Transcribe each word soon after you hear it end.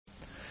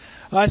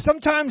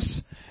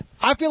Sometimes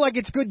I feel like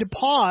it's good to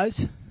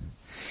pause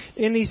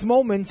in these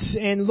moments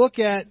and look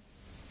at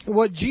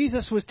what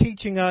Jesus was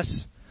teaching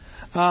us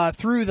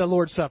through the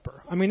Lord's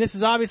Supper. I mean, this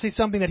is obviously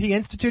something that He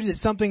instituted.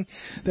 It's something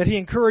that He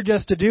encouraged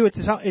us to do.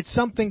 It's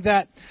something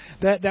that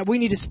we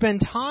need to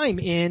spend time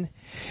in.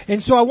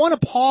 And so I want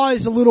to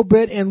pause a little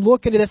bit and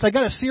look into this. I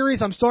got a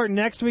series I'm starting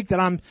next week that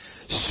I'm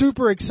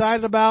super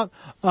excited about,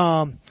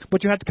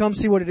 but you have to come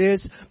see what it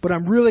is. But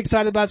I'm really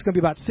excited about it. It's going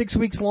to be about 6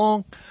 weeks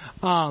long.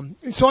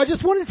 So I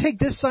just wanted to take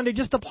this Sunday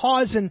just to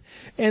pause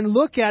and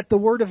look at the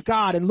Word of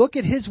God and look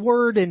at His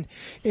Word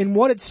and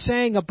what it's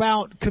saying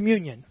about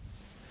communion.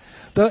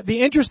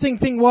 The interesting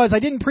thing was I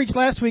didn't preach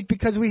last week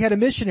because we had a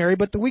missionary,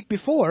 but the week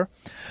before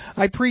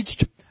I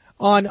preached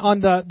on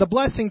the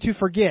blessing to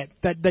forget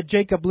that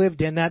Jacob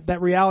lived in,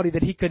 that reality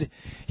that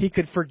he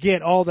could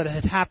forget all that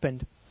had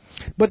happened.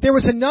 But there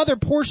was another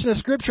portion of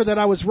Scripture that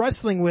I was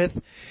wrestling with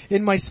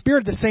in my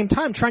spirit at the same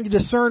time, trying to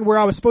discern where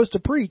I was supposed to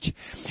preach.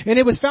 And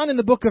it was found in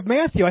the book of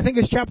Matthew. I think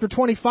it's chapter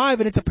 25,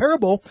 and it's a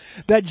parable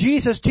that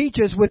Jesus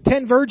teaches with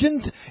 10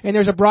 virgins, and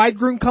there's a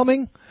bridegroom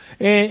coming.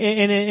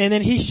 And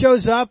then He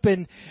shows up,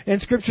 and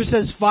Scripture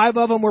says 5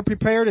 of them were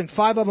prepared and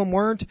 5 of them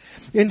weren't.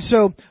 And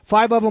so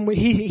 5 of them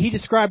he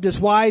described as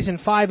wise and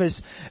 5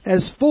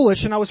 as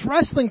foolish. And I was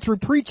wrestling through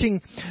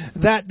preaching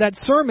that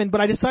sermon,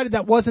 but I decided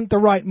that wasn't the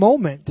right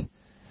moment.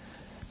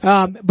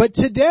 But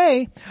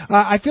today,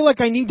 I feel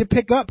like I need to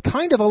pick up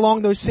kind of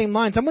along those same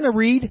lines. I'm going to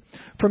read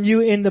from you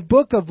in the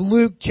book of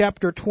Luke,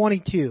 chapter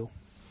 22.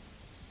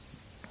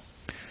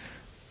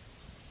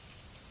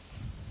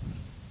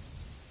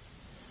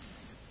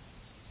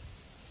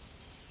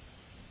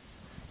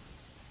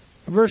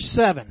 Verse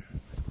 7.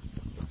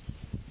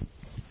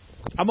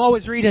 I'm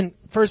always reading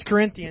 1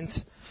 Corinthians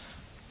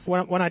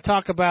when I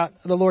talk about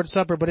the Lord's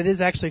Supper, but it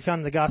is actually found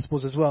in the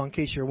Gospels as well, in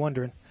case you're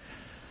wondering.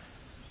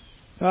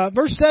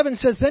 Verse 7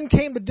 says, Then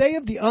came the day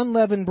of the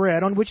unleavened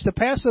bread, on which the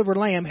Passover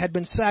lamb had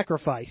been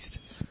sacrificed.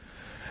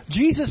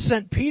 Jesus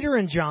sent Peter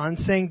and John,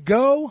 saying,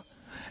 Go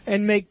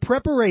and make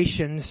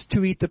preparations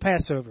to eat the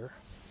Passover.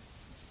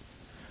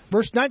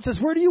 Verse 9 says,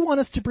 Where do you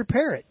want us to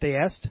prepare it? They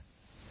asked.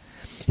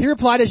 He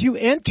replied, As you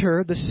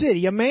enter the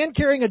city, a man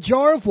carrying a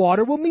jar of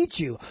water will meet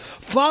you.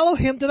 Follow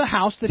him to the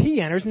house that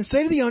he enters, and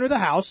say to the owner of the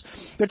house,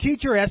 The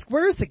teacher asks,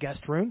 Where is the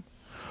guest room,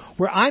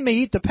 where I may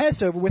eat the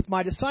Passover with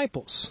my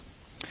disciples?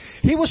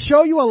 He will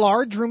show you a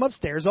large room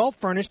upstairs, all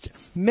furnished.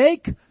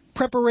 Make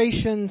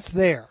preparations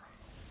there.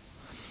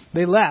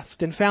 They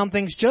left and found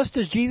things just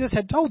as Jesus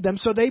had told them,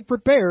 so they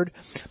prepared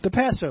the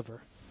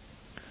Passover.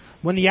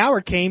 When the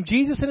hour came,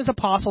 Jesus and His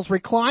apostles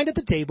reclined at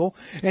the table,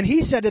 and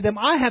He said to them,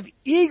 I have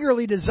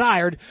eagerly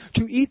desired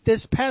to eat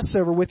this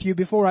Passover with you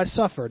before I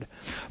suffered.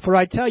 For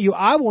I tell you,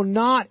 I will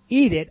not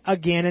eat it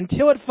again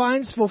until it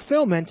finds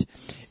fulfillment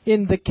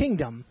in the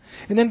kingdom.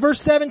 And then verse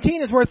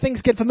 17 is where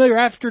things get familiar.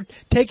 After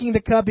taking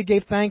the cup, He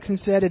gave thanks and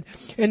said,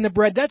 and the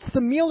bread. That's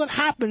the meal that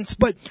happens.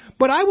 But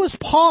I was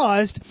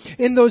paused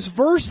in those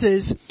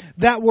verses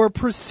that were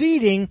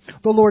preceding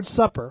the Lord's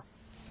Supper.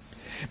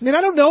 And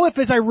I don't know if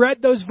as I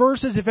read those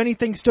verses, if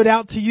anything stood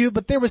out to you,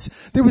 but there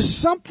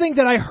was something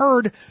that I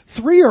heard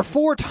 3 or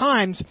 4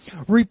 times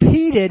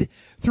repeated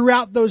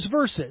throughout those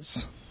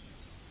verses.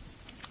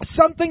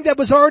 Something that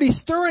was already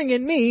stirring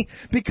in me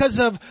because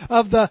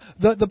of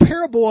the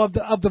parable of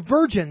the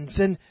virgins.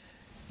 And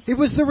it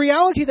was the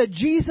reality that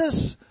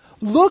Jesus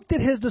looked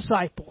at His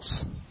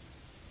disciples.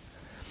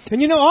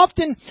 And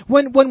often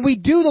when we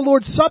do the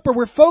Lord's Supper,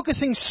 we're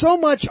focusing so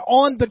much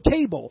on the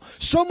table,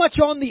 so much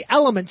on the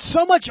elements,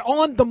 so much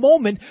on the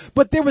moment.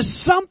 But there was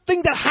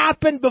something that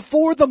happened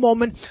before the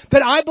moment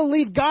that I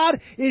believe God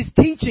is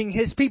teaching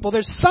His people.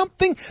 There's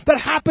something that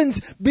happens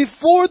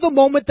before the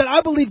moment that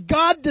I believe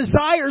God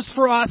desires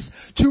for us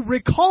to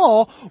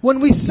recall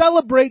when we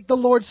celebrate the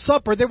Lord's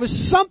Supper. There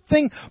was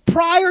something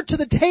prior to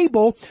the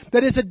table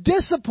that is a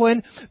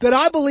discipline that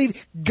I believe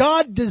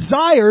God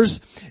desires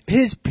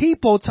His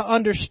people to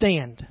understand.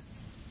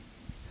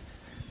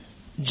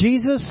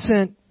 Jesus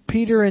sent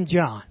Peter and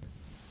John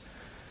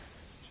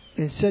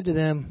and said to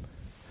them,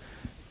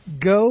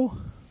 Go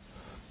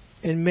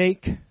and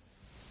make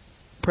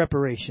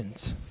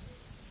preparations.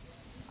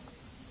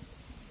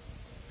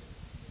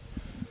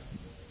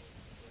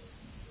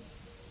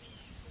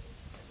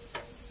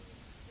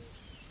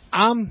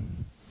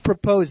 I'm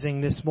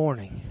proposing this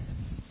morning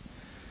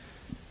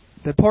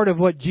that part of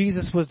what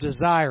Jesus was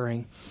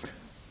desiring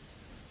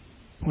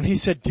when He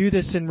said, do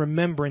this in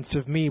remembrance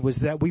of me, was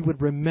that we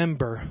would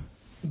remember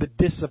the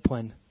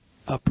discipline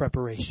of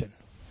preparation.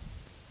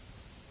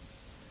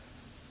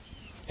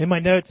 In my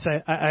notes,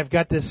 I've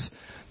got this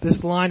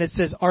line that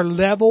says, our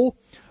level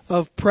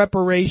of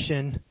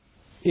preparation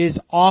is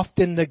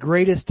often the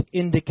greatest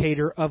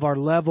indicator of our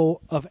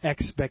level of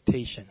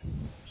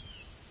expectation.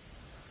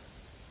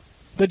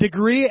 The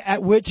degree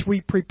at which we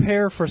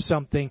prepare for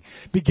something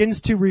begins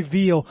to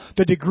reveal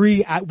the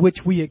degree at which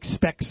we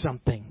expect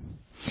something.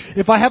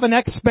 If I have an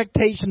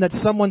expectation that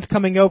someone's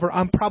coming over,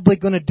 I'm probably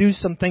going to do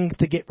some things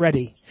to get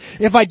ready.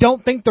 If I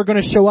don't think they're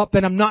going to show up,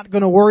 then I'm not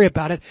going to worry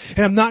about it,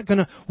 and I'm not going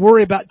to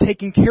worry about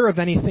taking care of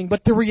anything.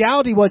 But the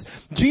reality was,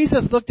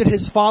 Jesus looked at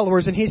his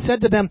followers, and he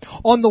said to them,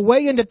 on the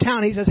way into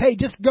town, he says, hey,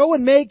 just go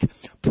and make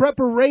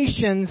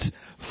preparations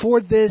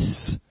for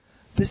this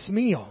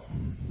meal.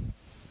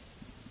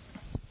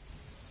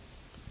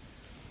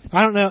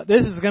 I don't know,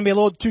 this is going to be a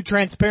little too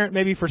transparent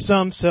maybe for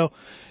some, so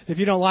if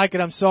you don't like it,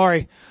 I'm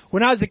sorry.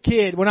 When I was a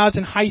kid, when I was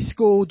in high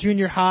school,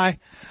 junior high,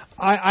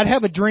 I'd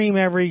have a dream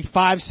every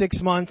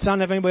 5-6 months. I don't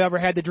know if anybody ever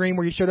had the dream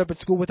where you showed up at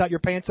school without your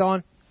pants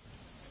on.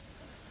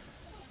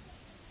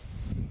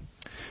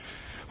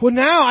 Well,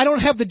 now I don't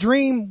have the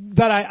dream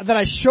that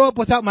I show up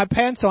without my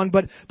pants on,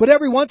 but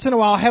every once in a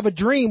while I have a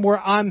dream where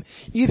I'm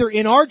either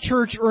in our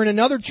church or in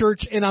another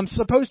church and I'm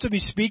supposed to be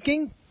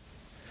speaking,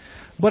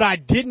 but I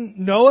didn't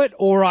know it,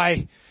 or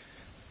I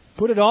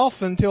put it off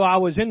until I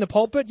was in the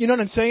pulpit. You know what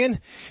I'm saying?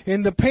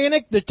 And the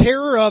panic, the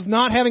terror of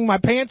not having my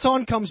pants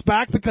on comes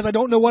back because I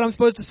don't know what I'm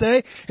supposed to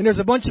say. And there's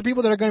a bunch of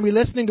people that are going to be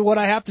listening to what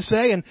I have to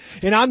say. And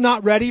I'm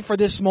not ready for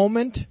this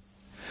moment.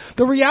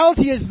 The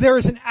reality is there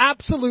is an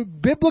absolute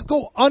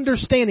biblical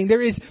understanding.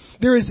 There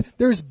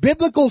is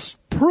biblical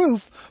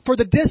proof for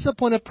the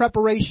discipline of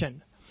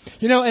preparation.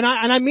 You know, and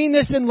I mean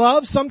this in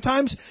love.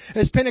 Sometimes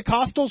as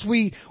Pentecostals,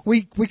 we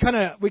kind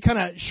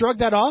of shrug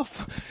that off,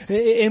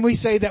 and we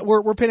say that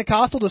we're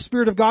Pentecostal. The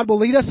Spirit of God will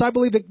lead us. I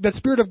believe that the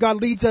Spirit of God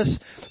leads us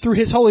through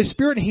His Holy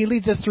Spirit, and He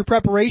leads us through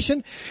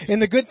preparation. And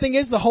the good thing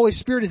is the Holy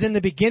Spirit is in the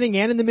beginning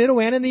and in the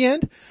middle and in the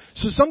end.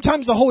 So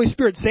sometimes the Holy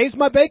Spirit saves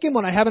my bacon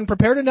when I haven't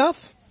prepared enough.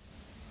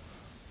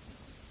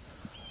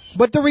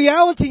 But the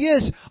reality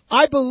is,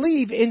 I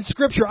believe in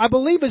Scripture. I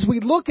believe as we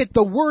look at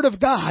the Word of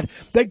God,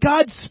 that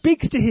God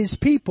speaks to His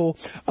people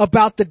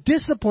about the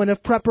discipline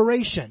of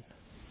preparation.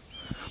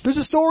 There's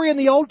a story in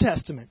the Old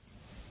Testament.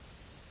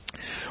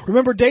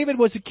 Remember, David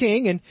was a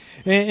king,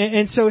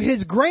 and so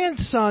his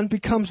grandson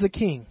becomes the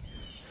king.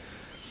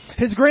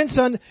 His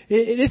grandson,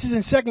 this is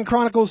in 2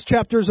 Chronicles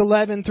chapters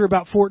 11 through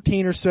about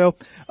 14 or so.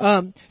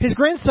 His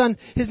grandson,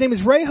 his name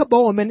is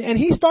Rehoboam, and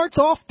he starts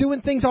off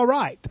doing things all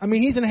right. I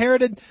mean, he's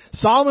inherited,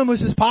 Solomon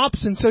was his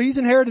pops, and so he's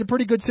inherited a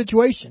pretty good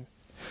situation.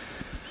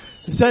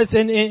 It says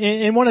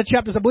in one of the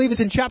chapters, I believe it's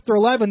in chapter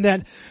 11,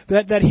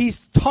 that he's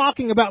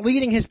talking about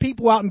leading his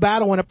people out in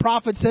battle, and a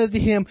prophet says to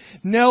him,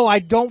 no, I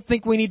don't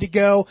think we need to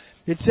go.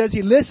 It says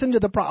he listened to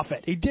the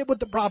prophet. He did what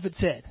the prophet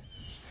said.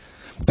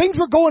 Things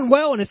were going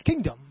well in his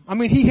kingdom. I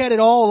mean, he had it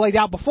all laid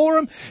out before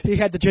him. He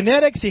had the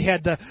genetics. He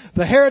had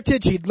the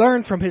heritage he'd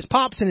learned from his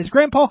pops and his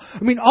grandpa.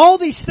 I mean, all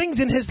these things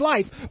in his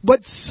life.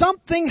 But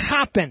something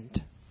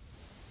happened.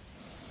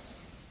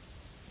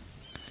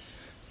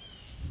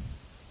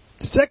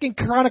 2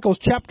 Chronicles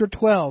chapter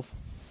 12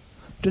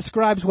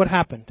 describes what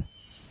happened.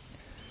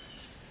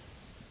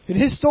 In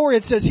his story,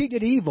 it says he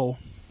did evil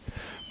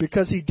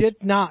because he did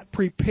not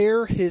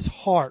prepare his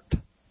heart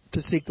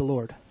to seek the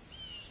Lord.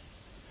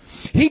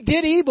 He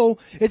did evil,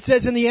 it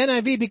says in the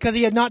NIV, because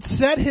he had not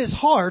set his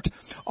heart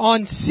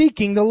on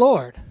seeking the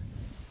Lord.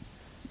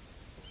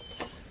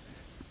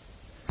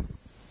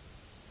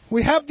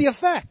 We have the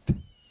effect.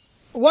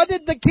 What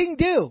did the king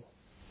do?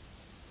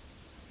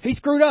 He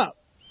screwed up,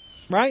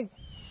 right?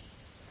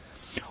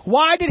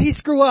 Why did he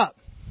screw up?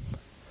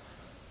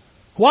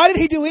 Why did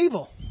he do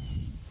evil?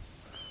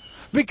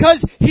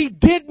 Because he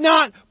did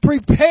not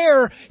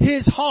prepare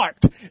his heart.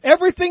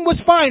 Everything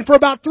was fine. For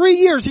about 3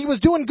 years, he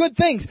was doing good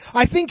things.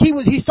 I think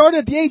he started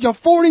at the age of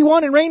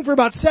 41 and reigned for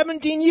about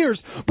 17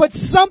 years. But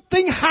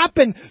something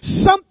happened.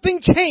 Something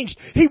changed.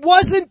 He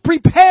wasn't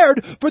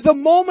prepared for the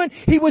moment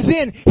he was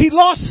in. He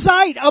lost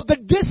sight of the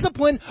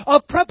discipline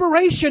of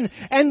preparation.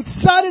 And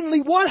suddenly,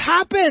 what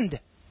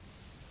happened?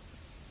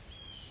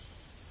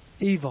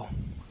 Evil.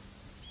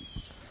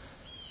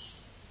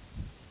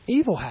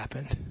 Evil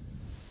happened.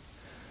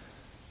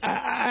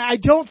 I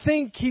don't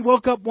think he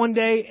woke up one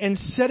day and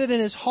set it in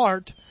his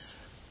heart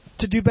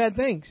to do bad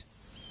things.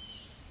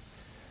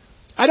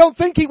 I don't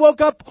think he woke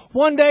up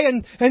one day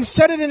and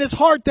set it in his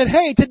heart that,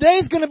 hey,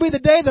 today's going to be the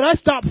day that I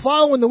stop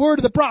following the word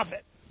of the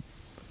prophet.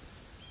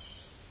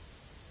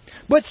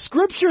 But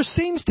Scripture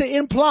seems to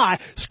imply,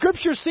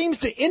 Scripture seems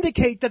to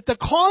indicate that the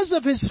cause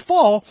of his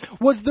fall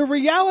was the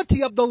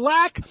reality of the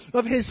lack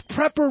of his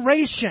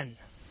preparation.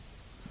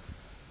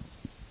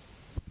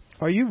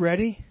 Are you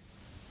ready?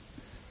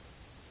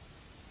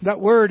 That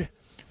word,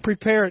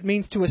 prepare, it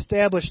means to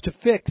establish, to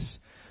fix,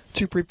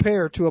 to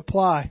prepare, to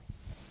apply.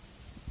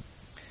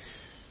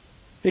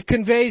 It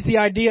conveys the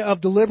idea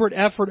of deliberate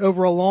effort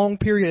over a long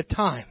period of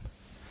time.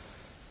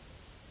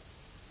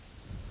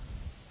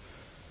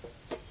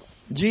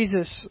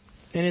 Jesus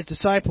and his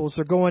disciples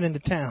are going into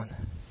town.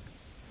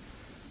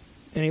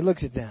 And he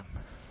looks at them.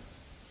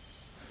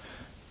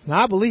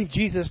 Now, I believe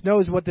Jesus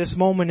knows what this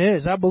moment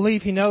is. I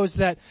believe He knows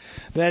that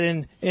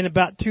in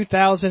about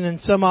 2,000 and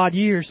some odd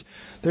years,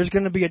 there's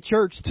going to be a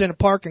church that's in a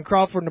park in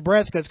Crawford,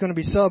 Nebraska that's going to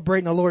be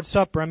celebrating the Lord's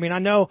Supper. I mean, I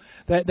know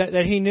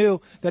that He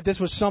knew that this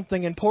was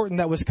something important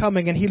that was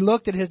coming, and He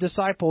looked at His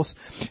disciples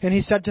and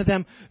He said to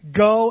them,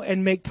 go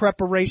and make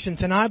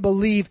preparations. And I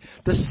believe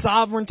the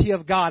sovereignty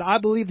of God, I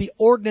believe the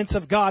ordinance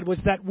of God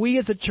was that we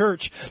as a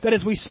church, that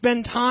as we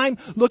spend time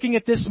looking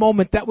at this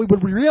moment, that we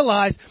would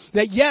realize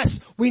that yes,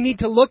 we need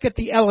to look at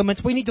the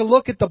elements, we need to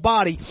look at the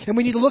body, and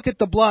we need to look at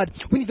the blood,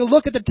 we need to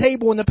look at the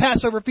table and the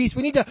Passover feast,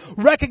 we need to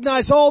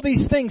recognize all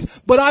these things.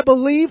 But I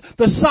believe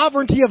the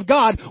sovereignty of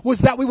God was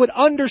that we would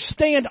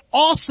understand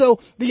also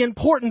the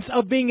importance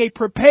of being a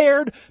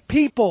prepared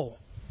people.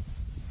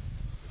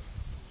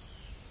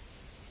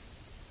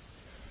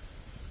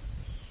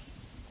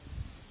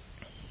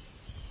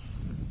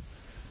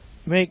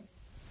 Make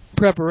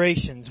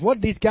preparations. What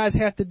did these guys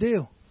have to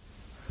do?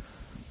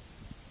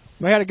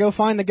 They had to go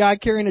find the guy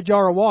carrying a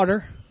jar of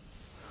water.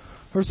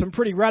 There's some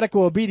pretty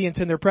radical obedience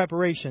in their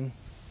preparation.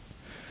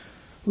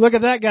 Look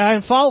at that guy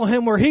and follow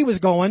him where he was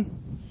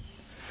going.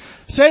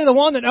 Say to the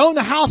one that owned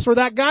the house where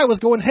that guy was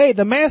going, hey,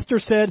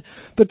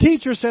 the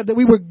teacher said that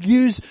we would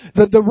use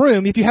the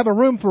room. If you have a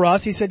room for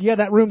us, he said, yeah,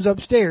 that room's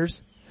upstairs.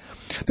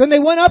 Then they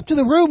went up to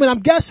the room, and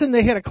I'm guessing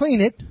they had to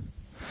clean it.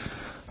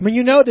 I mean,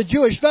 you know, at the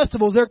Jewish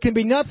festivals, there can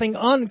be nothing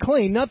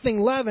unclean, nothing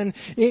leaven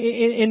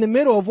in the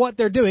middle of what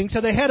they're doing. So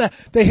they had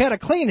to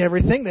clean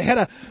everything. They had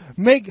to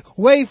make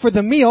way for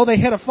the meal. They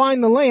had to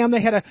find the lamb.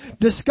 They had to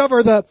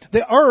discover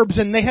the herbs,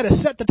 and they had to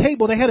set the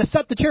table. They had to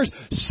set the chairs.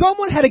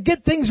 Someone had to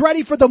get things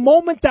ready for the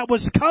moment that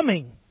was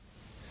coming.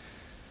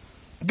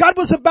 God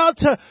was about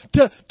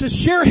to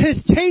share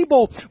His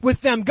table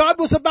with them. God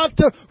was about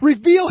to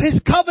reveal His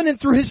covenant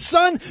through His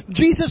Son,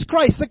 Jesus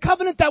Christ. The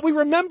covenant that we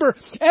remember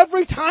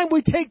every time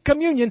we take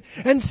communion.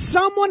 And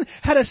someone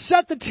had to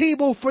set the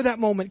table for that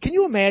moment. Can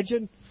you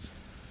imagine?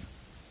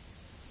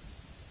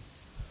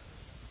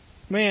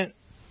 Man,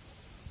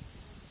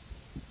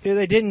 if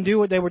they didn't do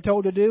what they were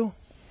told to do.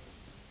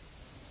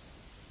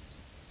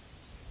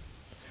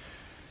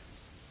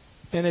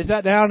 And they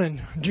sat down and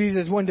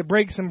Jesus wanted to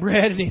break some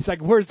bread and He's like,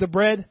 where's the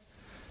bread?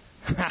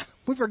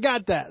 We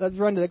forgot that. Let's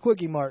run to the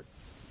Quickie Mart.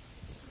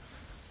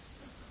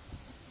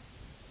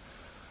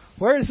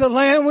 Where's the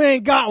lamb? We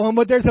ain't got one,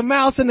 but there's a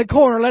mouse in the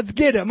corner. Let's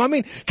get him. I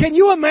mean, can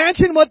you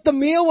imagine what the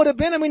meal would have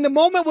been? I mean, the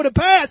moment would have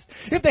passed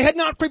if they had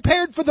not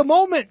prepared for the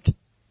moment.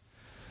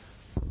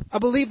 I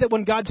believe that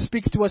when God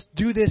speaks to us,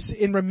 do this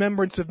in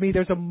remembrance of me,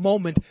 there's a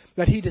moment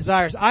that He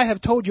desires. I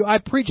have told you, I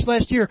preached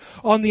last year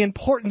on the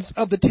importance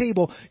of the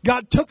table.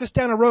 God took us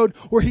down a road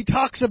where He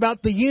talks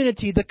about the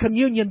unity, the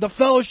communion, the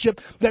fellowship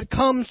that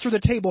comes through the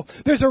table.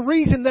 There's a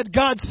reason that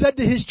God said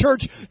to His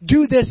church,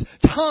 do this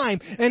time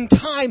and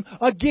time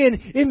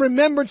again in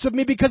remembrance of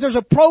me, because there's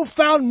a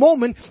profound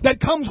moment that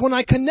comes when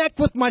I connect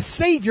with my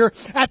Savior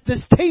at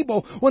this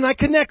table, when I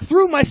connect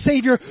through my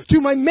Savior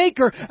to my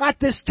Maker at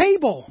this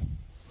table.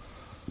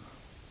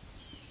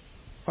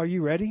 Are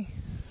you ready?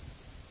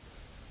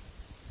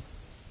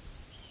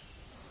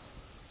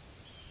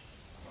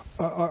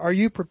 Are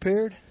you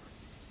prepared?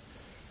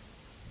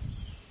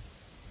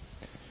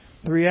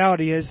 The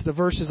reality is the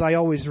verses I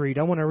always read.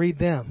 I want to read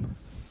them.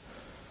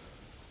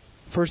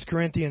 1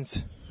 Corinthians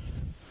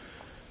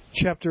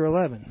chapter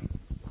 11.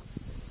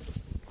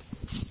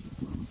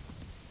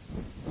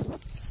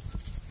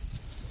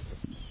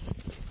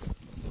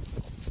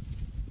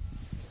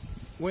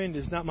 Wind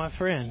is not my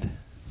friend.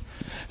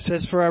 It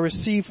says, for I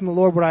received from the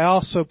Lord what I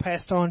also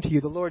passed on to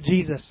you. The Lord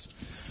Jesus,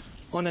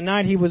 on the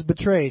night He was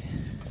betrayed,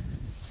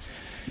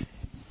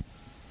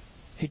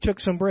 He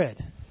took some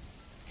bread.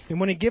 And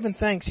when He had given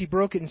thanks, He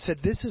broke it and said,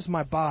 this is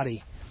my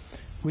body,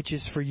 which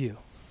is for you.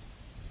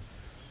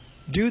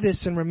 Do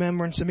this in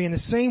remembrance of me. In the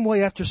same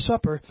way, after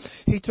supper,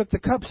 He took the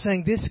cup,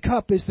 saying, this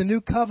cup is the new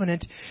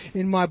covenant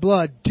in my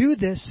blood. Do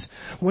this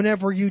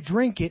whenever you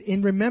drink it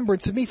in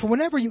remembrance of me. For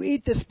whenever you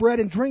eat this bread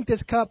and drink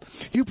this cup,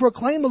 you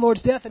proclaim the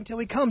Lord's death until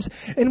He comes.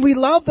 And we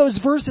love those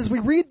verses. We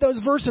read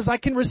those verses. I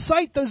can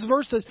recite those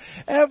verses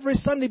every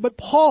Sunday. But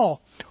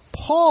Paul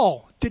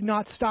did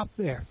not stop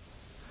there.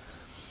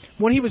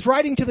 When he was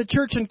writing to the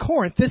church in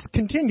Corinth, this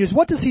continues.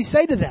 What does he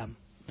say to them?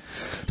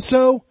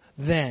 So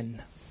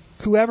then,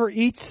 whoever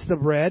eats the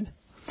bread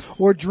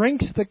or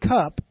drinks the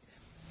cup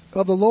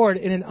of the Lord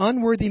in an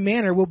unworthy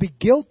manner will be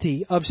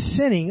guilty of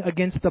sinning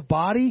against the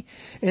body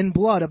and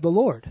blood of the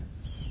Lord.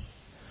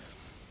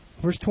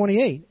 Verse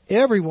 28,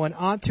 everyone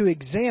ought to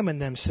examine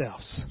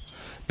themselves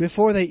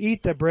before they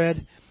eat the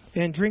bread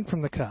and drink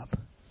from the cup.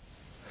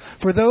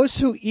 For those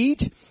who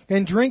eat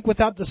and drink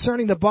without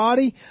discerning the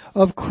body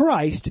of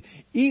Christ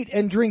eat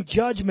and drink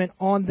judgment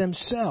on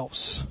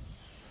themselves.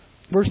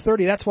 Verse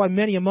 30, that's why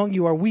many among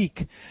you are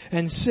weak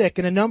and sick,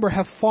 and a number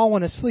have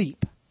fallen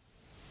asleep.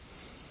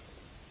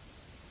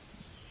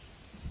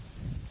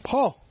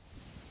 Paul,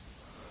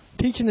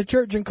 teaching the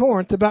church in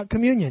Corinth about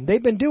communion.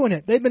 They've been doing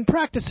it. They've been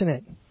practicing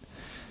it.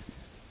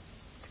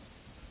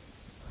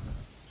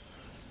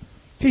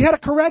 He had to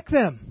correct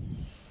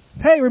them.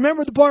 Hey,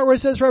 remember the part where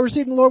it says, "For I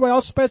received from the Lord, but I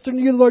also passed on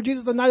to you, the Lord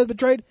Jesus, the night of the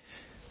betrayed"?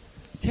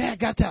 Yeah, I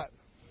got that.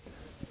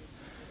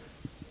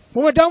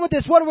 When we're done with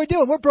this, what are we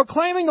doing? We're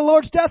proclaiming the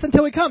Lord's death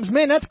until He comes.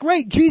 Man, that's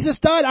great. Jesus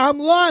died. I'm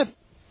alive.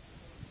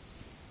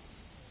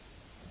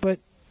 But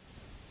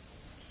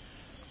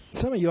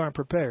some of you aren't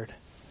prepared.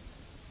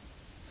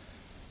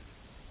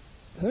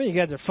 Some of you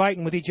guys are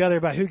fighting with each other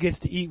about who gets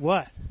to eat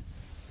what.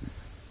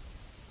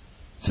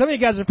 Some of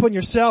you guys are putting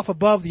yourself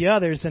above the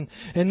others and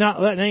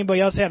not letting anybody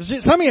else have.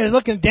 Some of you are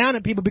looking down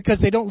at people because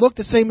they don't look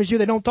the same as you.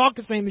 They don't talk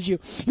the same as you.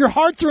 Your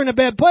hearts are in a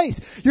bad place.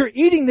 You're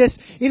eating this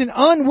in an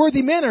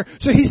unworthy manner.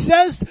 So he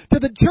says to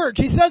the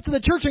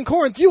church in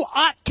Corinth, you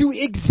ought to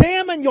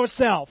examine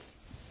yourself.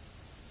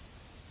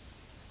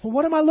 Well,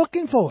 what am I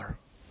looking for?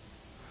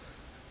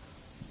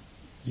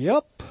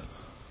 Yep.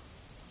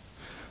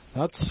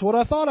 That's what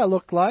I thought I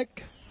looked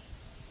like.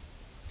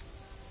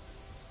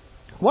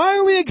 Why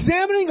are we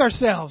examining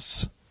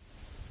ourselves?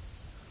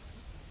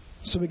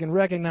 So we can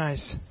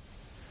recognize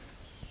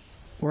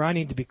where I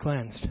need to be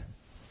cleansed.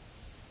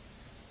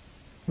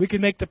 We can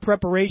make the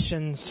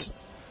preparations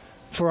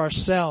for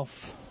ourselves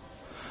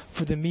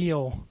for the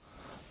meal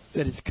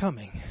that is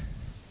coming.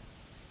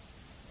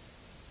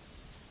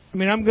 I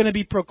mean, I'm going to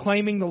be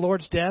proclaiming the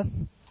Lord's death.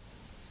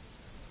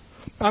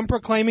 I'm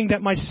proclaiming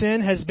that my sin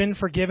has been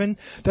forgiven,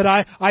 that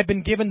I've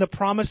been given the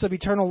promise of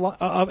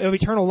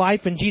eternal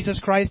life in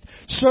Jesus Christ.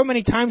 So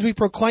many times we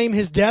proclaim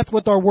His death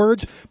with our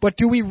words, but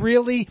do we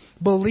really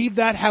believe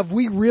that? Have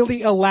we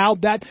really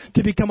allowed that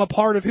to become a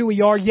part of who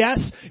we are?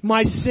 Yes,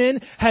 my sin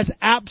has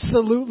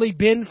absolutely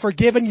been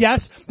forgiven.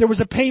 Yes, there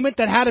was a payment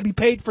that had to be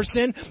paid for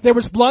sin. There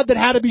was blood that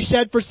had to be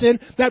shed for sin.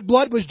 That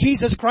blood was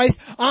Jesus Christ.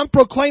 I'm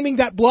proclaiming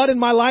that blood in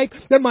my life,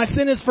 that my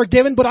sin is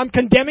forgiven, but I'm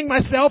condemning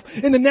myself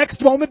in the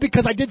next moment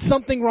because I did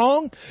something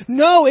wrong?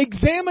 No,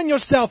 examine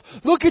yourself.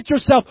 Look at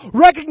yourself.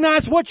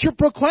 Recognize what you're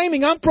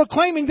proclaiming. I'm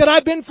proclaiming that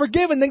I've been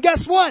forgiven. Then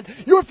guess what?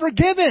 You're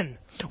forgiven.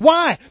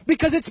 Why?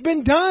 Because it's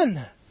been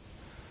done.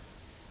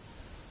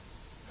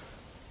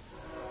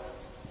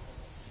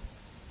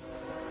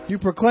 You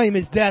proclaim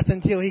His death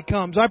until He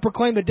comes. I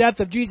proclaim the death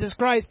of Jesus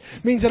Christ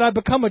means that I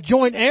become a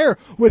joint heir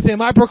with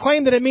Him. I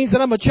proclaim that it means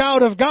that I'm a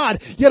child of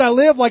God, yet I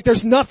live like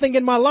there's nothing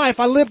in my life.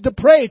 I live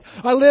depraved.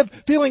 I live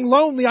feeling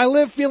lonely. I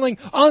live feeling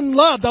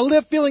unloved. I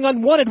live feeling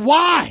unwanted.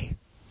 Why?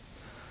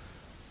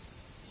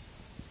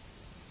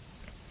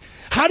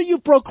 How do you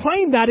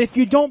proclaim that if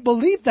you don't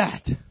believe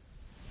that?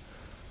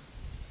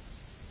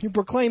 You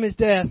proclaim His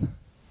death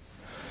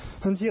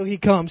until He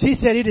comes. He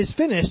said it is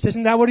finished.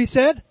 Isn't that what He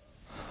said?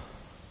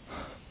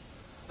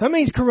 That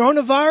means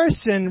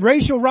coronavirus and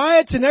racial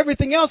riots and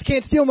everything else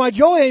can't steal my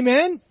joy,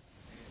 amen?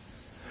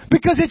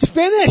 Because it's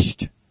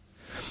finished.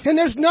 And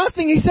there's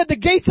nothing. He said the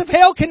gates of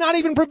hell cannot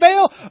even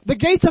prevail. The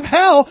gates of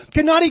hell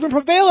cannot even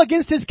prevail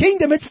against His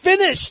kingdom. It's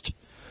finished.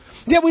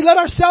 Yet we let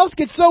ourselves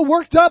get so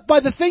worked up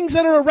by the things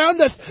that are around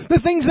us,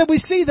 the things that we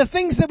see, the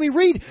things that we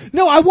read.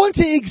 No, I want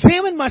to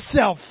examine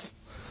myself.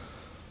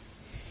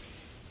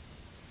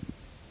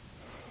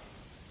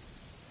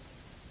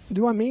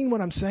 Do I mean what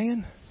I'm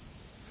saying?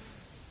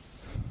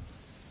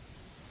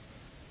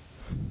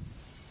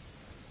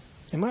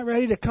 Am I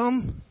ready to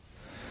come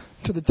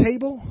to the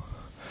table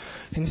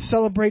and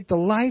celebrate the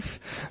life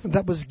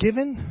that was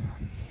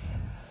given?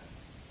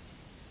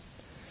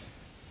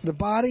 The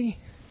body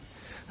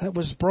that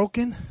was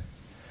broken?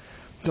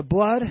 The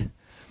blood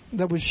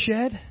that was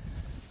shed?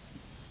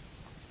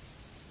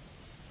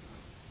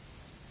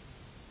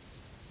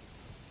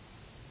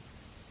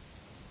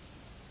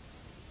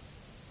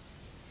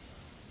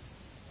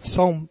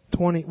 Psalm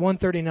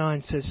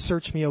 139 says,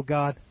 "Search me, O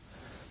God,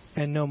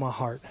 and know my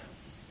heart.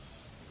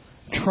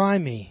 Try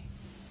me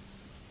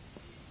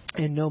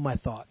and know my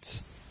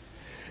thoughts,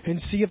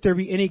 and see if there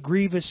be any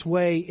grievous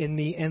way in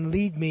me, and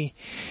lead me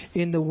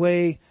in the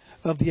way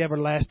of the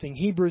everlasting."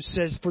 Hebrews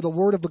says, "For the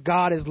word of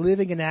God is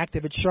living and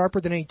active. It's sharper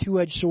than any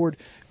two-edged sword,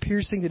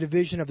 piercing the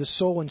division of the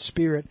soul and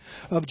spirit,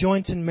 of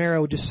joints and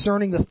marrow,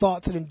 discerning the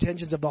thoughts and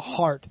intentions of the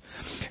heart.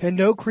 And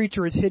no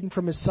creature is hidden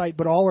from His sight,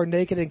 but all are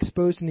naked and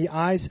exposed in the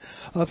eyes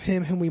of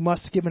Him whom we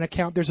must give an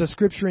account." There's a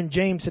scripture in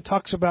James that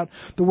talks about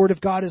the word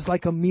of God is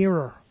like a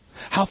mirror.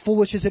 How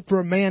foolish is it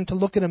for a man to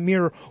look in a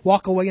mirror,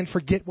 walk away, and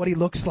forget what he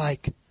looks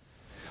like?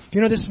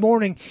 You know, this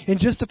morning, in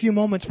just a few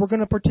moments, we're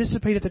going to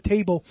participate at the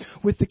table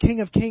with the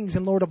King of Kings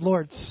and Lord of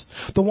Lords.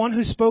 The one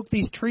who spoke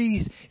these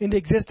trees into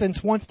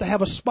existence wants to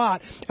have a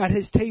spot at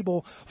His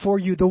table for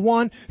you. The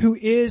one who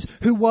is,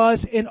 who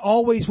was, and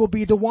always will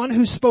be. The one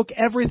who spoke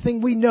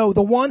everything we know.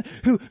 The one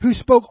who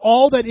spoke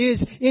all that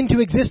is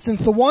into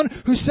existence. The one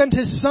who sent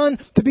His Son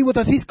to be with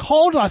us. He's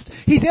called us.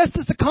 He's asked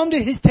us to come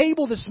to His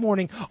table this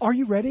morning. Are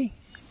you ready?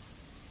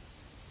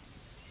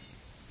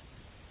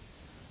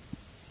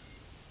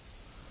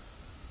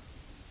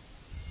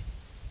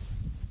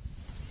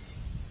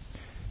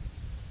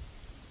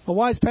 A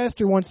wise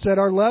pastor once said,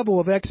 our level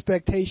of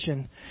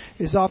expectation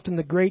is often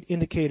the great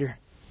indicator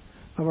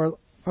of our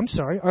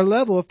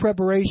level of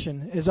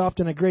preparation is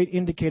often a great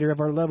indicator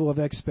of our level of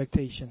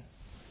expectation.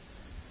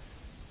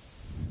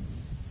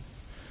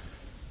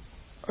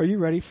 Are you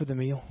ready for the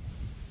meal?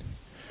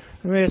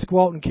 Let me ask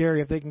Walt and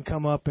Carrie if they can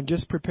come up and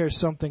just prepare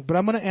something. But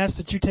I'm going to ask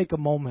that you take a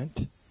moment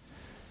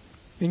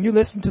and you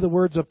listen to the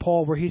words of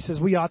Paul where he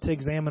says we ought to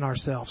examine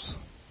ourselves.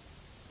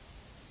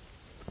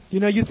 You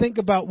know, you think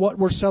about what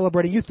we're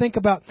celebrating. You think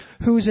about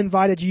who's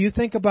invited you. You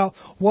think about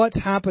what's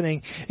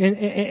happening.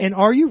 And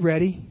are you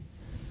ready?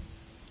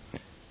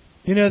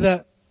 You know,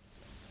 the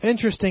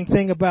interesting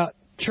thing about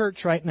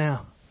church right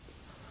now,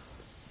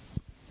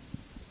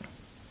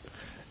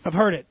 I've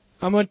heard it.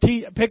 I'm going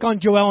to pick on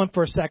Joellen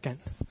for a second.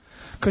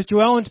 Because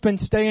Joellen's been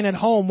staying at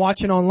home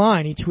watching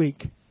online each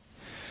week.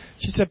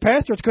 She said,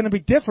 Pastor, it's going to be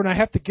different. I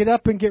have to get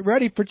up and get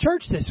ready for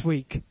church this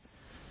week.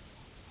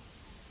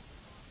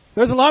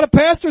 There's a lot of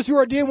pastors who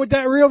are dealing with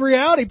that real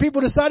reality.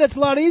 People decide it's a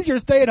lot easier to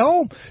stay at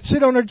home,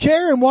 sit on their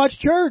chair and watch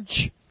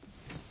church.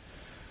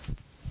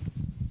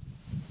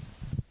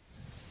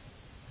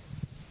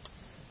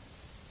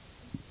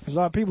 There's a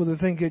lot of people that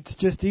think it's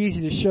just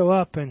easy to show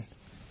up and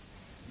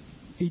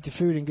eat the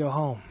food and go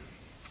home.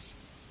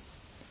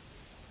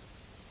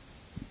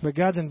 But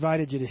God's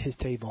invited you to His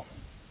table.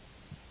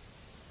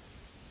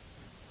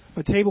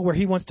 A table where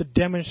He wants to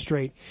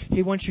demonstrate.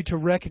 He wants you to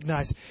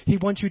recognize. He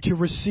wants you to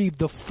receive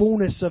the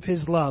fullness of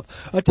His love.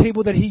 A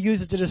table that He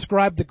uses to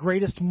describe the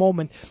greatest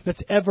moment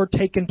that's ever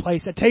taken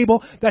place. A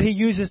table that He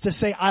uses to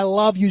say, I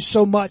love you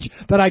so much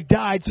that I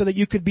died so that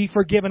you could be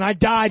forgiven. I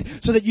died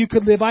so that you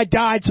could live. I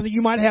died so that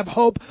you might have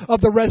hope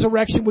of the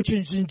resurrection which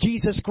is in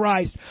Jesus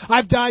Christ.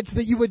 I've died so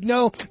that you would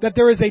know that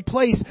there is a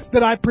place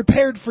that I've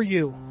prepared for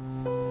you.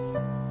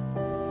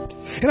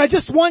 And I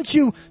just want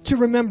you to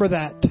remember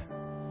that.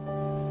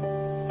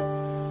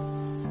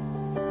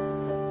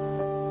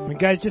 I mean,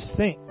 guys, just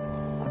think.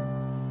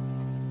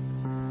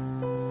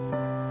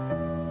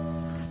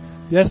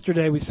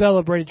 Yesterday, we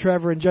celebrated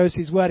Trevor and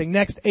Josie's wedding.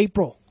 Next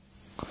April.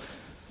 It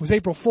was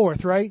April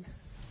 4th, right?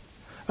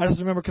 I just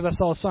remember because I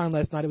saw a sign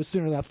last night. It was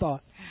sooner than I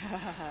thought.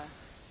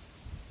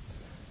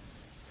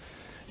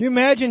 You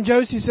imagine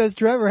Josie says,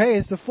 Trevor, hey,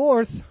 it's the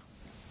 4th.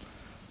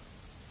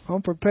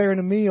 I'm preparing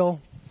a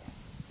meal.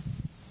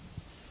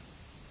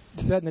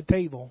 Setting the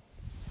table.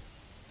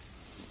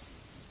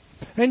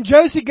 And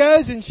Josie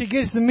goes and she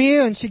gets the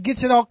meal and she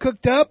gets it all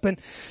cooked up and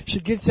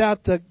she gets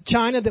out the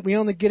china that we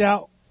only get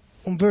out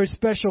on very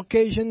special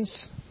occasions.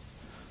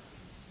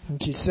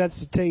 And she sets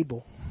the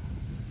table.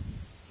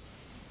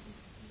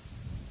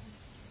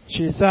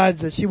 She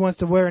decides that she wants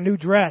to wear a new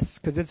dress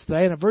because it's the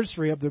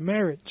anniversary of their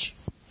marriage.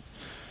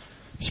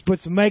 She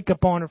puts some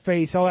makeup on her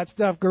face, all that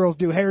stuff girls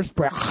do,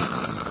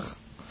 hairspray.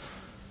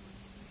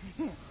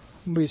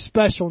 It'll be a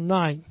special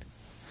night.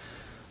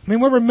 I mean,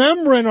 we're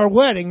remembering our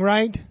wedding,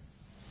 right?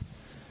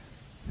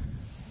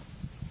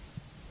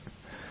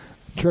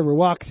 Trevor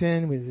walks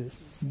in with his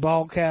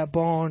ball cap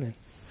on and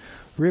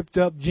ripped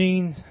up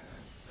jeans.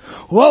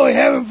 What are we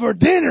having for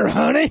dinner,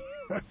 honey?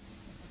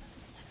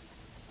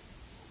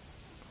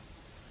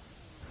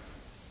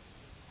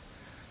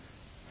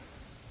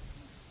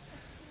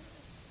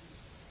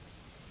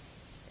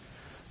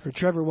 Or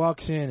Trevor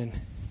walks in and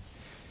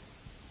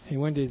he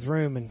went to his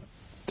room and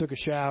took a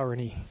shower and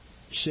he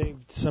shaved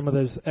some of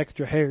those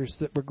extra hairs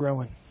that were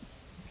growing.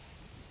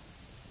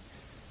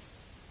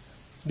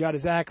 Got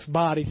his Axe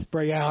body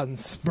spray out and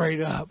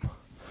sprayed up.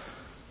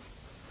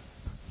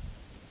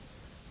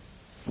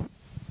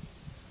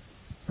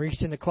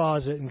 Reached in the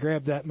closet and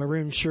grabbed that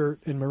maroon shirt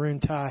and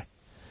maroon tie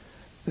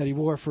that he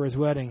wore for his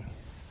wedding.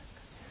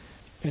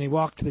 And he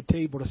walked to the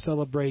table to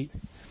celebrate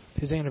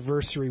his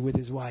anniversary with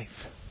his wife.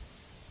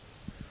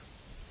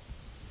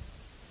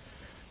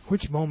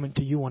 Which moment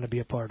do you want to be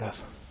a part of?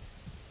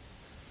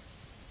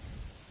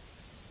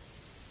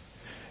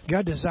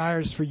 God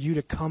desires for you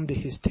to come to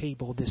His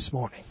table this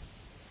morning.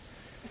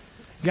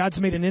 God's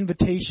made an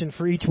invitation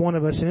for each one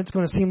of us, and it's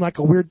going to seem like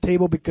a weird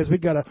table because we've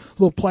got a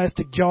little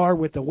plastic jar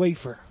with a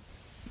wafer.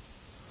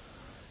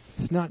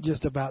 It's not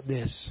just about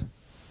this.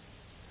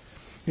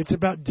 It's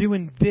about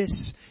doing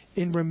this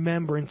in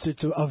remembrance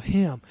of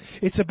Him.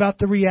 It's about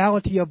the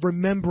reality of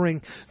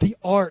remembering the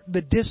art,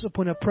 the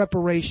discipline of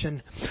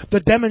preparation, the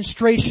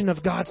demonstration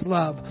of God's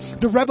love,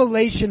 the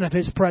revelation of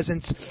His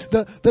presence,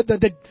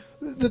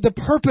 the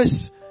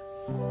purpose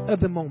of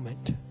the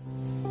moment.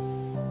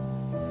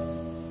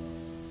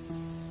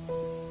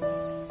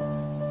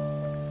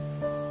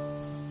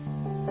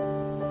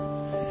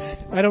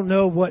 I don't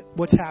know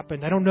what's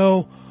happened. I don't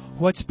know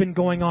what's been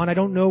going on. I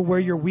don't know where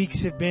your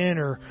weeks have been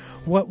or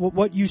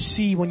what you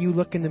see when you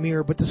look in the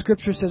mirror. But the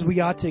Scripture says we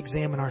ought to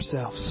examine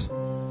ourselves.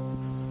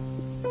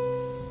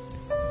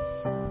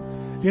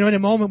 You know, in a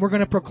moment we're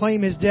going to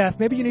proclaim His death.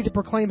 Maybe you need to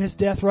proclaim His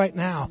death right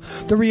now.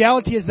 The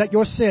reality is that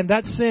your sin,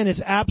 that sin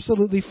is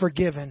absolutely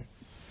forgiven.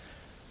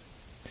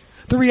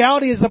 The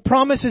reality is the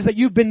promise is that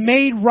you've been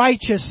made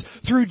righteous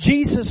through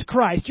Jesus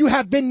Christ. You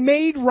have been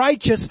made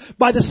righteous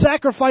by the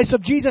sacrifice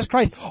of Jesus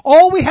Christ.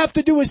 All we have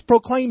to do is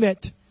proclaim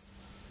it.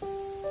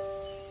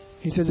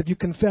 He says, if you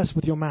confess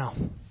with your mouth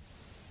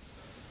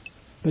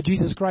that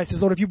Jesus Christ is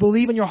Lord, if you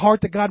believe in your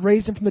heart that God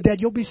raised Him from the dead,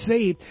 you'll be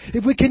saved.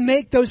 If we can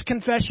make those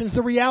confessions,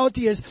 the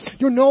reality is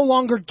you're no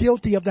longer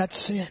guilty of that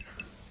sin.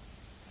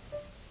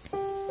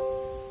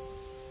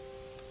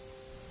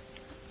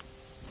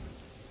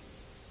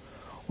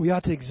 we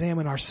ought to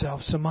examine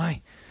ourselves. Am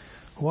I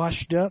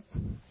washed up?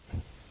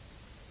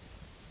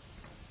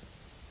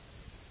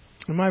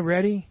 Am I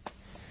ready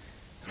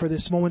for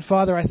this moment?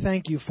 Father, I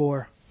thank you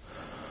for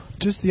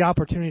just the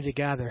opportunity to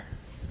gather.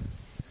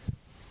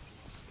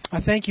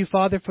 I thank you,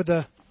 Father, for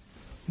the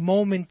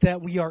moment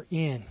that we are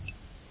in,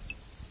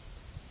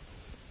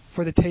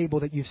 for the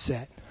table that you've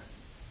set.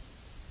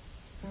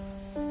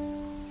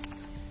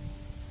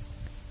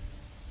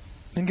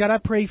 And God, I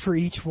pray for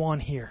each one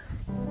here.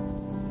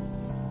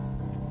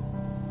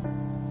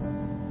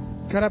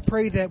 God, I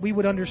pray that we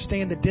would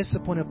understand the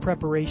discipline of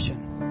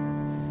preparation.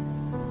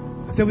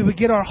 That we would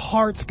get our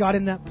hearts, God,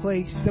 in that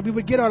place. That we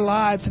would get our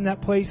lives in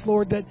that place,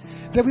 Lord. That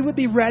we would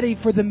be ready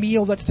for the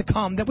meal that's to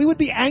come. That we would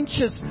be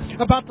anxious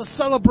about the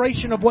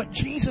celebration of what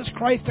Jesus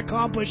Christ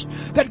accomplished.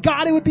 That,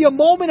 God, it would be a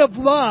moment of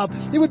love.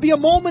 It would be a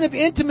moment of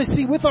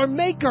intimacy with our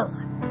Maker.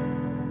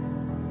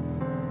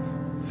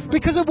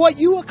 Because of what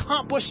you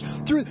accomplished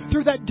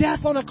through that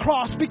death on a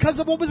cross. Because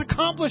of what was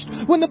accomplished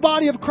when the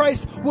body of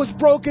Christ was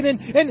broken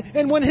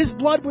and when His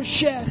blood was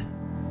shed.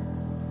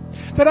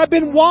 That I've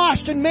been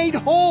washed and made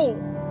whole.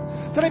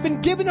 That I've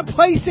been given a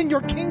place in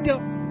your kingdom.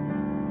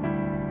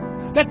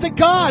 That the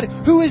God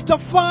who is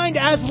defined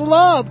as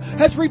love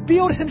has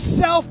revealed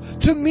Himself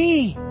to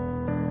me.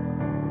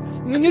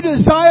 And you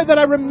desire that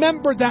I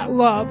remember that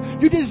love.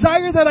 You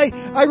desire that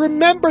I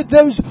remember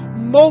those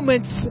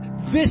moments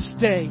this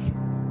day.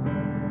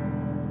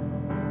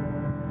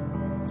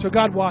 So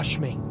God, wash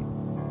me.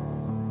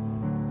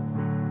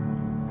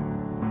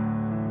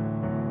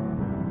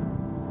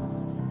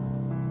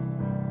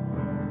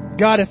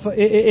 God,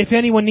 if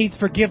anyone needs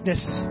forgiveness,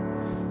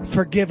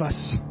 forgive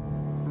us.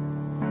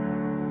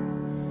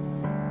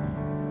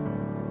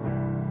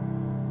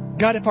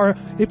 God,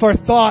 if our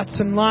thoughts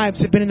and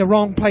lives have been in the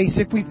wrong place,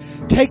 if we've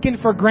taken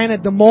for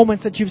granted the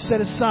moments that you've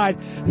set aside,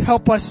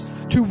 help us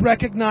to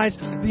recognize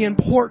the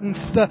importance,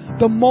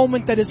 the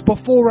moment that is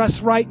before us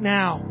right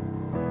now.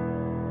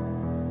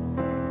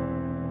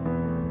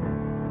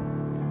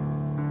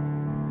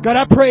 God,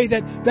 I pray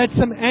that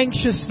some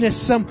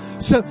anxiousness,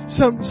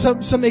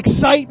 some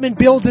excitement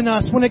builds in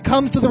us when it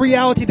comes to the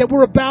reality that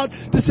we're about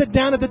to sit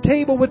down at the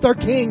table with our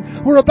King.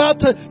 We're about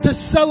to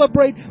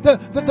celebrate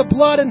the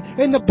blood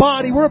and the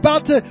body. We're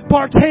about to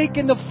partake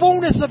in the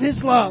fullness of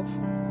His love.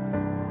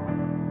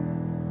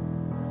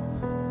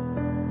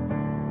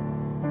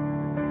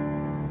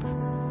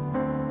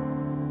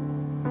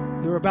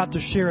 They're about to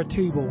share a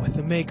table with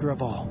the Maker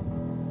of all.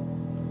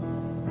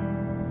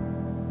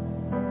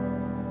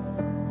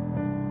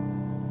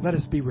 Let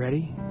us be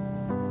ready.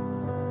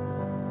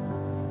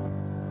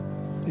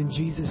 In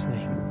Jesus'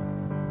 name.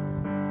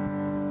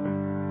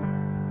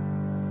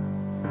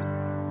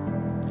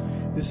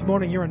 This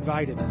morning you're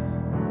invited.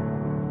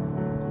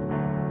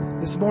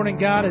 This morning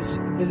God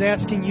is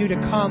asking you to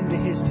come to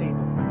His table.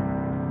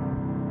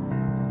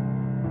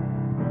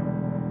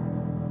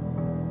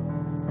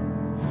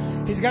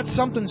 He's got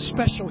something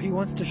special He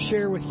wants to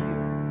share with you.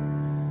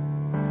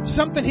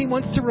 Something He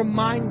wants to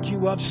remind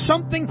you of.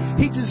 Something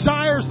He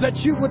desires that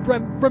you would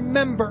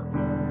remember.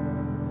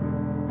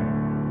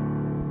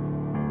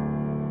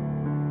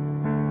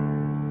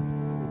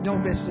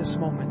 Don't miss this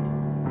moment.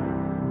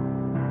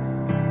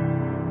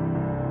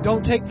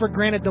 Don't take for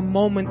granted the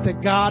moment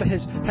that God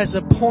has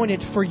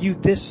appointed for you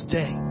this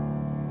day.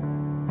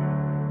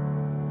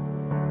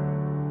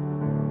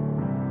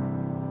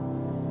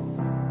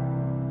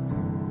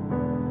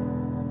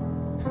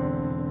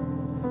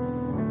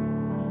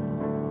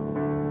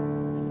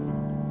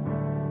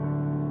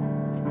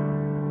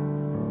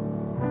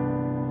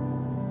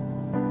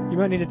 You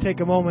might need to take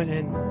a moment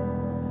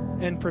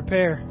and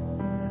prepare.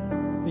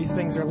 These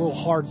things are a little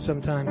hard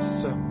sometimes.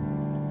 So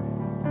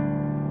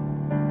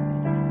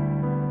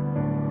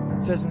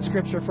it says in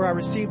Scripture, "For I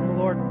received from the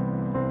Lord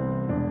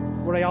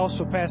what I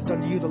also passed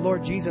unto you. The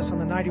Lord Jesus, on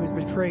the night He was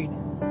betrayed,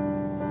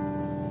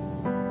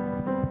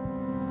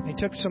 He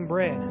took some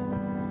bread.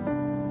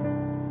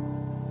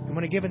 And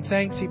when He given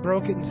thanks, He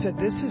broke it and said,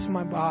 'This is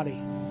my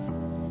body,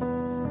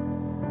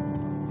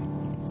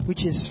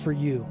 which is for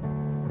you.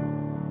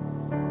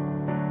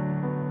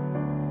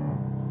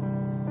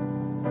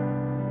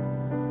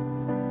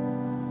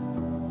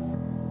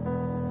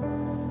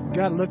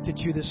 God looked at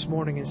you this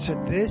morning and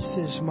said, 'This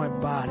is my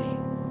body,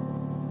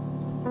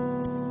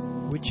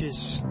 which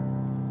is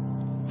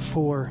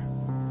for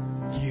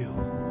you.'"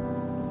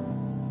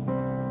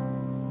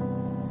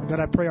 God,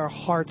 I pray our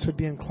hearts would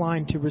be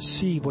inclined to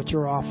receive what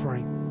you're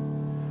offering.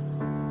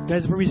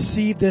 As we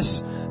receive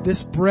this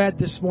bread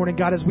this morning,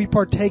 God, as we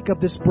partake of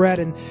this bread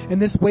and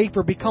this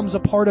wafer becomes a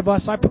part of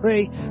us, I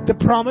pray the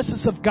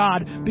promises of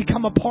God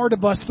become a part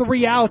of us. The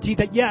reality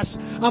that, yes,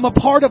 I'm a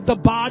part of the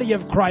body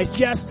of Christ.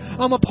 Yes,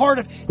 I'm a part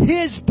of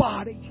His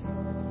body.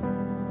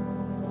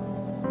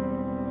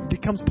 It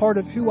becomes part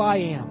of who I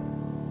am.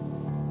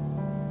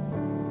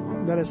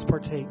 Let us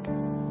partake.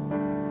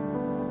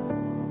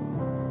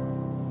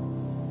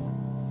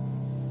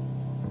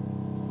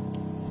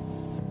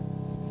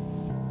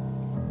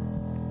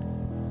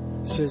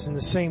 It says, in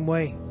the same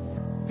way,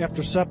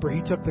 after supper,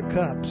 He took the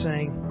cup,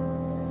 saying,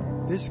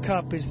 This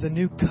cup is the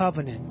new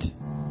covenant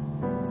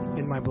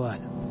in my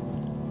blood.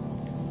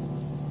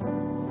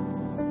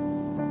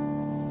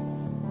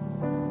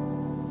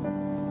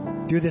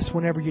 Do this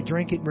whenever you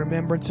drink it in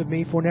remembrance of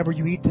me. For whenever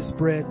you eat this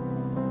bread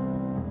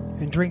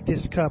and drink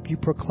this cup, you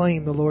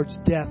proclaim the Lord's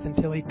death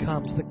until He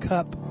comes. The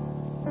cup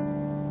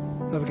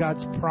of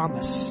God's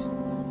promise.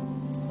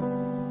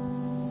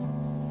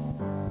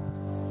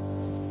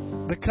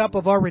 The cup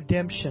of our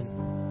redemption.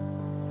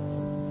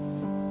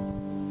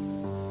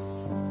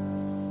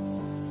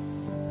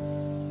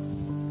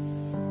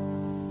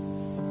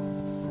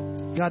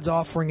 God's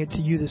offering it to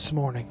you this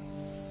morning.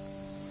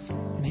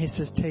 And He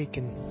says, take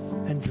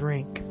and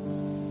drink.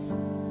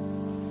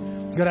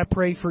 God, I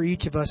pray for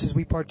each of us as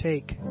we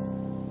partake,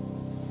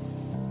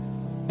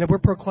 that we're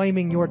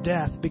proclaiming your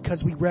death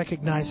because we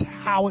recognize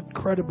how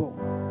incredible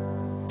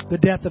the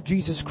death of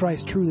Jesus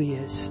Christ truly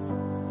is.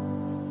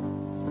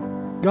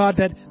 God,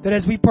 that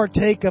as we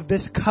partake of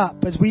this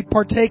cup, as we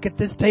partake at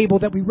this table,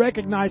 that we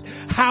recognize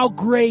how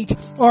great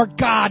our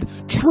God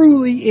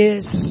truly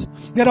is.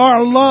 That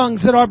our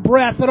lungs, that our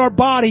breath, that our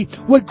body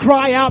would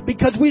cry out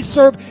because we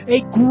serve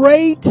a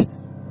great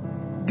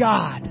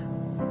God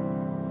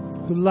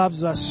who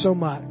loves us so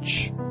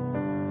much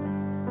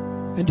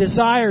and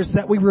desires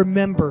that we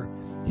remember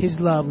His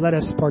love. Let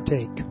us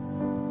partake.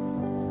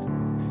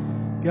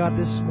 God,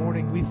 this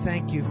morning we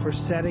thank you for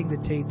setting the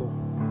table.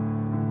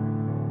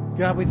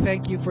 God, we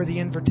thank you for the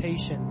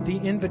invitation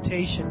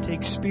to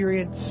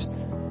experience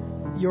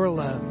your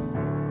love.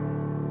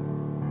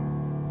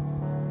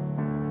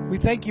 We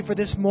thank you for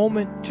this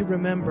moment to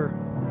remember.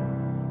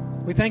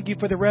 We thank you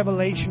for the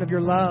revelation of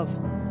your love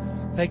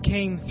that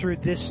came through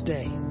this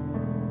day.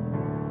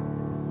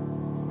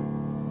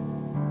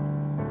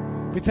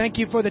 We thank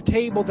you for the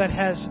table that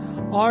has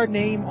our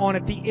name on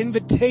it, the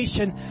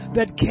invitation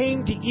that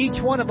came to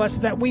each one of us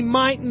that we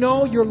might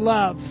know your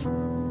love.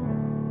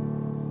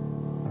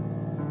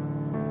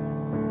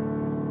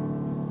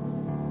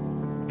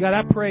 God,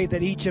 I pray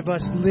that each of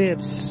us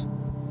lives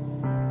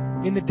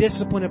in the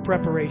discipline of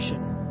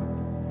preparation.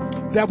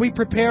 That we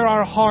prepare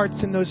our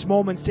hearts in those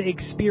moments to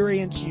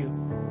experience you.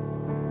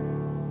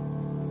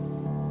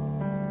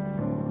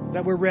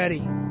 That we're ready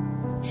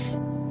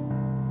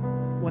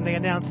when they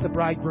announce the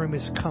bridegroom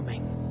is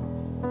coming.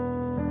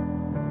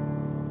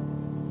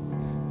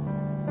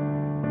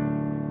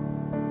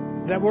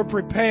 That we're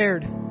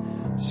prepared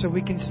so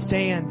we can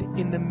stand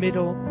in the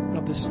middle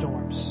of the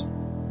storms.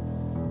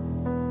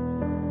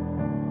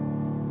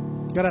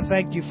 God, I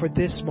thank you for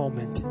this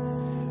moment.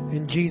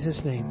 In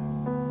Jesus' name.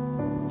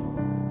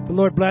 The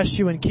Lord bless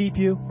you and keep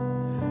you.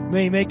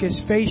 May He make His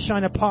face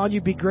shine upon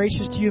you, be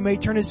gracious to you. May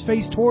He turn His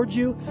face towards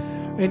you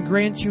and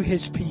grant you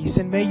His peace.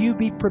 And may you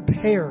be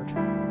prepared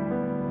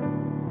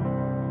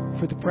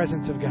for the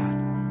presence of God.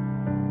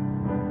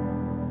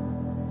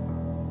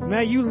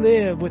 May you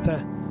live with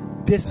a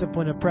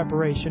discipline of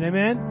preparation.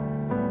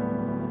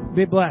 Amen?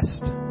 Be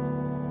blessed.